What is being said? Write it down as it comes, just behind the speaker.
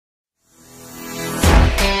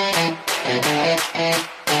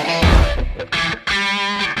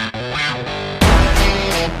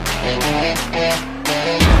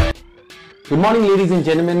Good morning, ladies and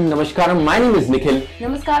gentlemen. Namaskaram. My name is Nikhil.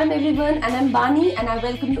 Namaskaram, everyone, and I'm Bani, and I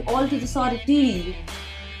welcome you all to the Sorry.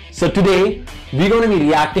 So today we're going to be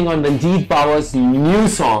reacting on Ranjit Bawa's new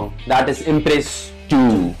song, that is Impress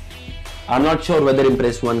 2. I'm not sure whether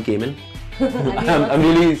Impress 1 came in. I'm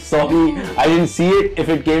really sorry. I didn't see it. If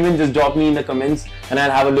it came in, just drop me in the comments and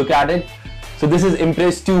I'll have a look at it. So this is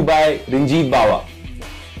Impress 2 by Ranjit Bawa.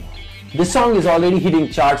 This song is already hitting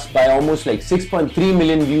charts by almost like 6.3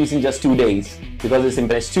 million views in just 2 days because it's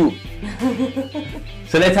Impress 2.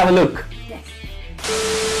 So let's have a look. Yes.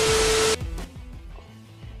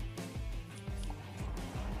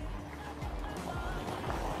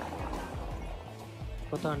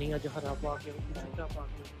 पता नहीं आज हरा पा के चिट्टा पा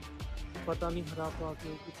के पता नहीं हरा पा के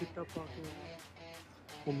चिट्टा पा के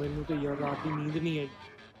वो मैनू तो यार रात की नींद नहीं आई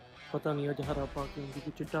पता नहीं आज हरा पा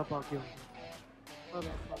के चिट्टा पा के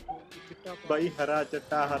भाई हरा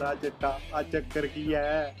चिट्टा आ चक्कर की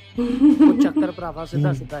है वो चक्कर भरावा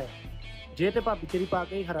सीधा सीधा है जे ते भाभी तेरी पा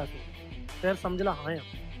के ही हरा से फिर समझ ला हाँ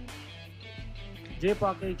जे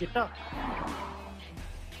पा के चिट्टा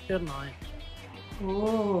फिर ना है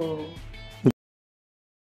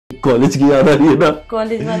कॉलेज की याद आ रही है ना,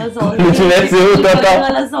 कॉलेज वाला सॉन्ग कॉलेज में ऐसे होता था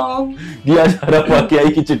वाला सॉन्ग कि आज हरा पा के आई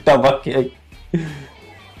कि चिट्टा पा के आई।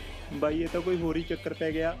 भाई ये तो कोई होरी चक्कर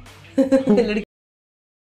पे गया। लड़की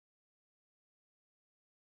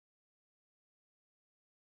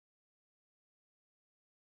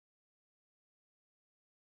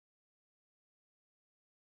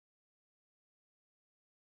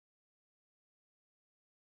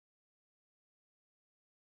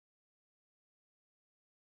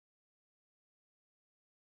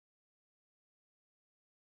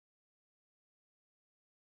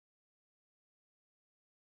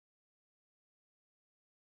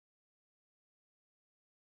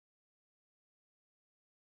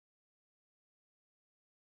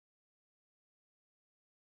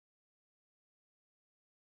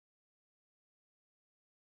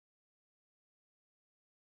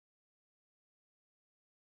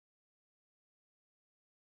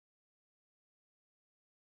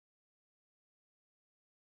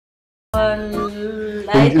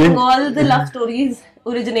I think all the love stories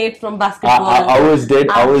originate from basketball. I was dead.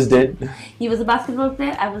 He was a basketball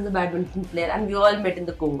player, I was a badminton player, and we all met in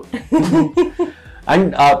the court.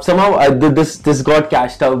 And somehow this got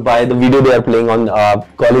cashed out by the video they are playing on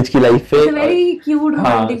College Ki Life. It's a very cute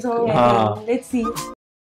romantic song. I think. Let's see.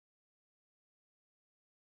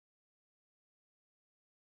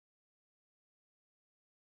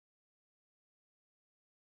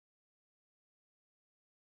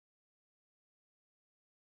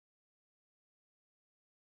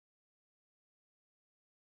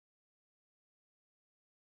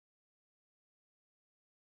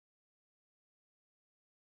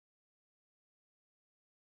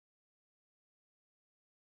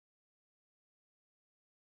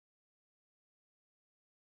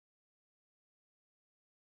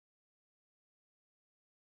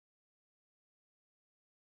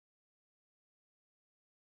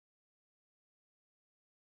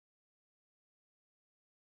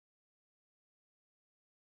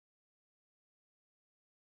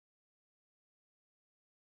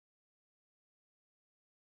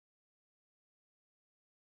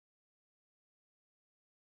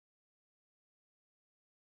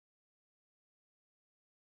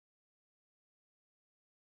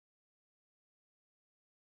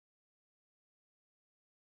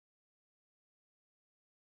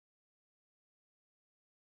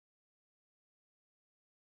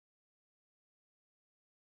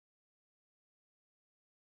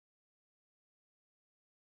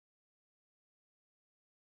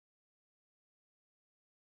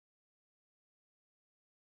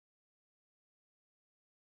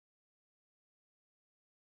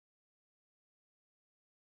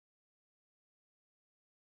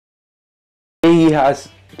 He has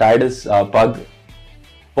tied his pug.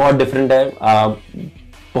 बहुत different है,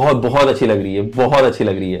 बहुत अच्छी लग रही है, बहुत अच्छी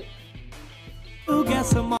लग रही है।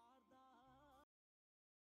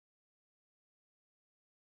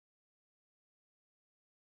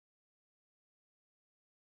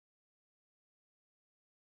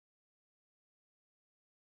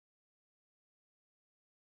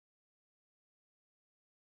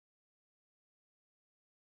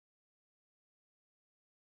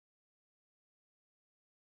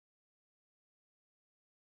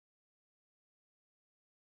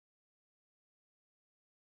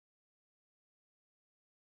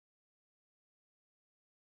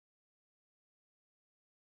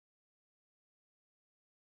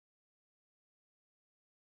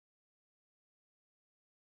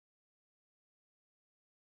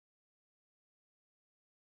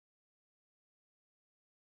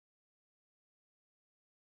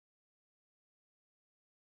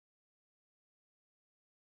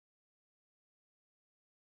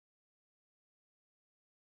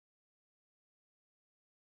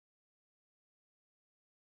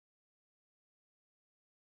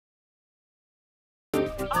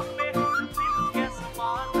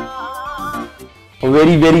 A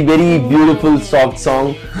very beautiful soft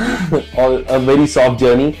song, or a very soft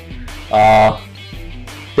journey.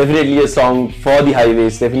 Definitely a song for the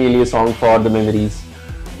highways. Definitely a song for the memories.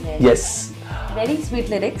 Yes. Very sweet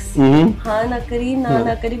lyrics. हाँ ना करी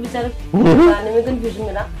बेचारा गाने में confusion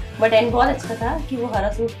मिला, but end बहुत अच्छा था कि वो हरा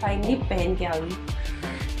सूट finally पहन के आ गई,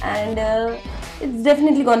 and it's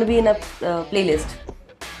definitely gonna be in a playlist.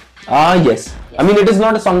 Yes. I mean, it is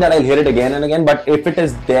not a song that I'll hear it again and again, but if it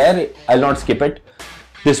is there, I'll not skip it.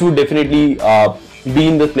 This would definitely be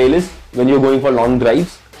in the playlist when you're going for long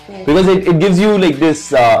drives, because it gives you like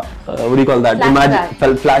this what do you call that?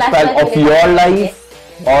 Flashback of your life,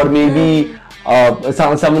 or maybe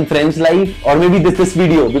someone friend's life, or maybe this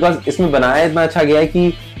video, because इसमें बनाया इतना अच्छा गया है कि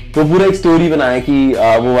वो पूरा एक स्टोरी बनाया है कि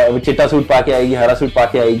वो चिट्टा सूट पाके आएगी, हरा सूट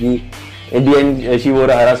पाके आएगी, in the end she wore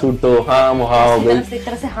a हरा सूट, तो हाँ वो हाँ हो गई, एक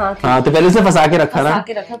तरह से हाँ तो पहले से फंसा के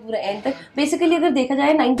रखा पूरा एंड तक. Basically अगर देखा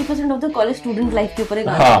जाए 90% of the college student life के ऊपर है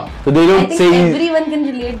गाना. हाँ, तो they don't say, everyone can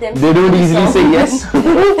relate them. They don't easily say yes.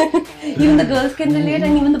 Even the girls can relate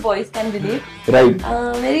and even the boys can relate. Right.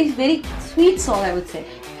 Very sweet song, I would say.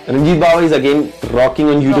 Ranjit Bawa is again rocking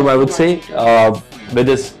on YouTube, I would say, with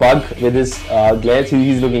his pug, with his glares.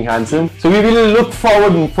 He's looking handsome. So we will look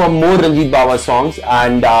forward for more Ranjit Bawa songs,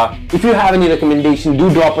 and if you have any recommendation, do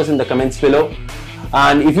drop us in the comments below.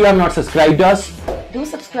 And if you have not subscribed us, do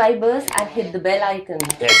subscribe us and hit the bell icon.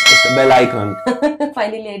 Yes, it's the bell icon.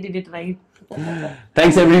 Finally, I did it right.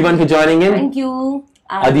 Thanks everyone for joining in. Thank you.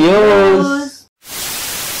 Adios.